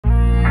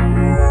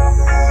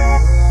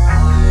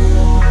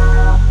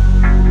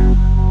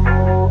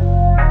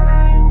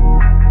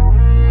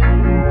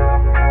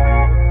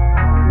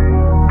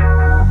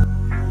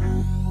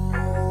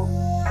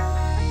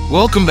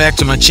Welcome back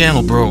to my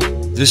channel, bro.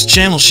 This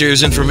channel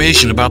shares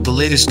information about the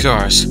latest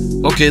cars.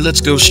 Okay,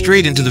 let's go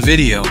straight into the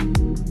video.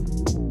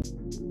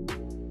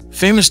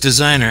 Famous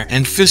designer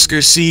and Fisker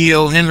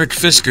CEO Henrik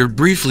Fisker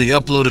briefly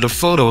uploaded a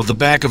photo of the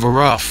back of a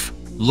rough,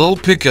 low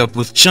pickup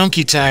with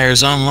chunky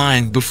tires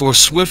online before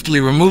swiftly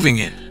removing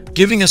it,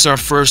 giving us our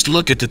first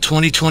look at the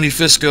 2020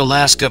 Fisker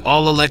Alaska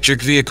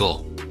all-electric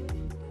vehicle.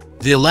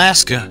 The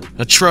Alaska,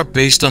 a truck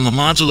based on the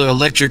modular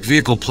electric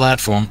vehicle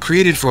platform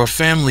created for a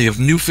family of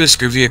new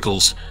Fisker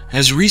vehicles,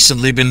 has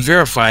recently been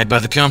verified by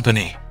the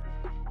company.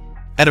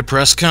 At a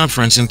press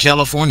conference in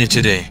California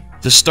today,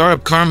 the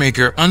startup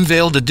carmaker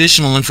unveiled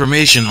additional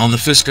information on the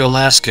Fisker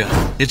Alaska,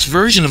 its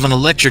version of an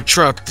electric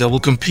truck that will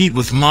compete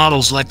with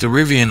models like the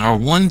Rivian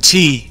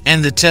R1T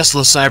and the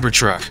Tesla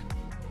Cybertruck.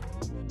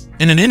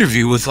 In an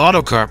interview with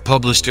Autocar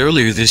published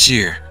earlier this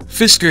year,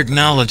 Fisker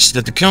acknowledged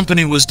that the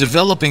company was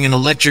developing an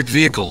electric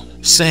vehicle,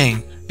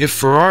 saying, "If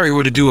Ferrari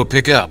were to do a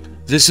pickup,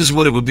 this is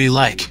what it would be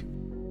like."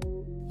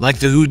 Like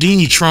the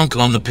Houdini Trunk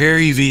on the Pear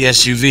EV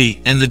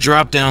SUV and the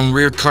drop-down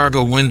rear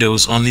cargo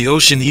windows on the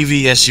Ocean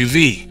EV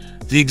SUV,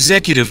 the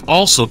executive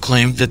also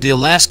claimed that the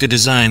Alaska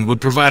design would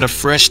provide a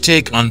fresh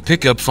take on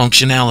pickup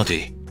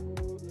functionality.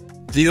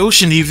 The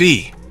Ocean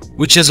EV,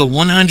 which has a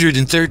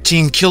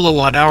 113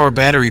 kilowatt-hour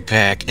battery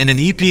pack and an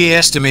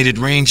EPA-estimated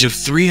range of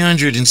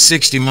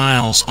 360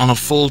 miles on a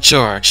full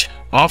charge,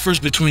 offers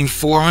between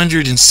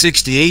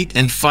 468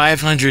 and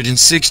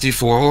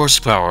 564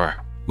 horsepower,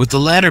 with the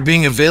latter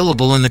being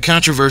available in the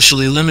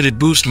controversially limited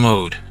boost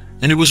mode,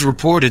 and it was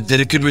reported that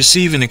it could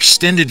receive an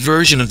extended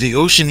version of the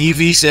Ocean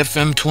EV's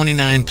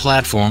FM29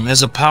 platform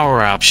as a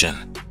power option.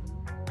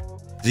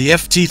 The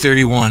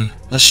FT31,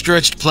 a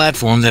stretched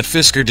platform that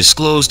Fisker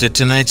disclosed at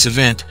tonight's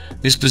event,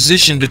 is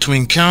positioned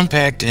between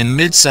compact and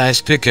mid-size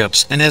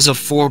pickups and has a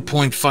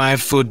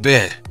 4.5-foot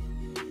bed.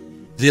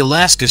 The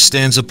Alaska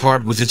stands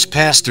apart with its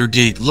pass-through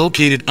gate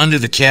located under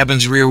the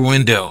cabin's rear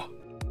window.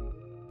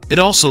 It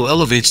also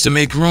elevates to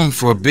make room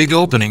for a big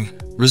opening,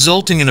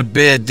 resulting in a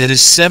bed that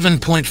is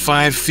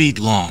 7.5 feet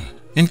long,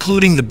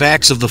 including the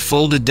backs of the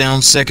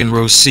folded-down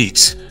second-row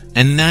seats,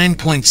 and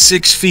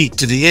 9.6 feet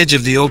to the edge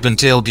of the open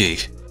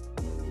tailgate.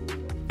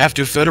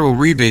 After federal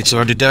rebates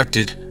are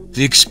deducted,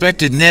 the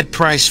expected net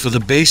price for the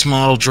base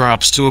model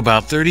drops to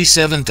about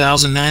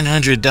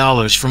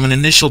 $37,900 from an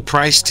initial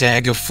price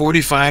tag of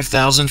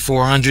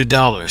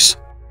 $45,400.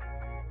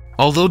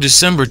 Although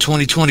December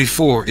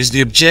 2024 is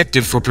the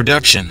objective for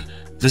production,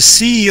 the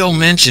CEO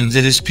mentioned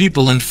that his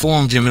people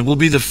informed him it will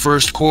be the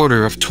first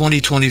quarter of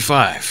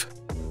 2025.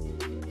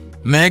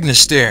 Magna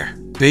Steyr,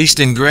 based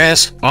in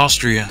Graz,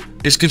 Austria,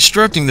 is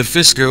constructing the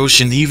Fisker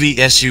Ocean EV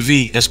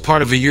SUV as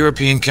part of a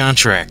European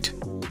contract.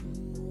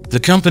 The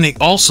company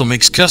also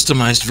makes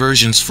customized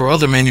versions for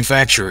other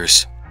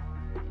manufacturers.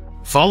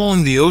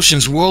 Following the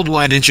Ocean's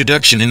worldwide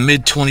introduction in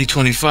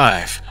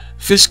mid-2025,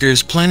 Fisker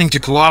is planning to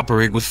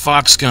cooperate with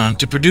Foxconn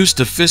to produce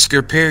the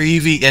Fisker Pear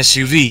EV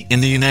SUV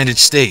in the United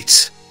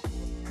States.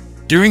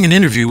 During an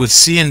interview with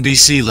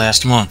CNBC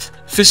last month,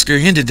 Fisker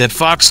hinted that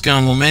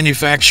Foxconn will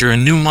manufacture a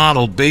new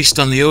model based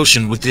on the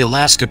Ocean with the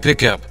Alaska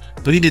pickup,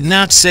 but he did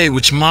not say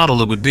which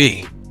model it would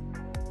be.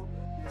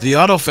 The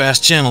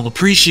AutoFast channel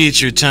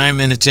appreciates your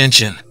time and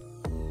attention.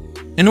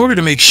 In order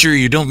to make sure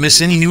you don't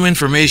miss any new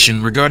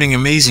information regarding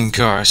amazing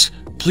cars,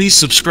 please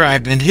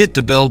subscribe and hit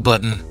the bell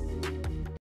button.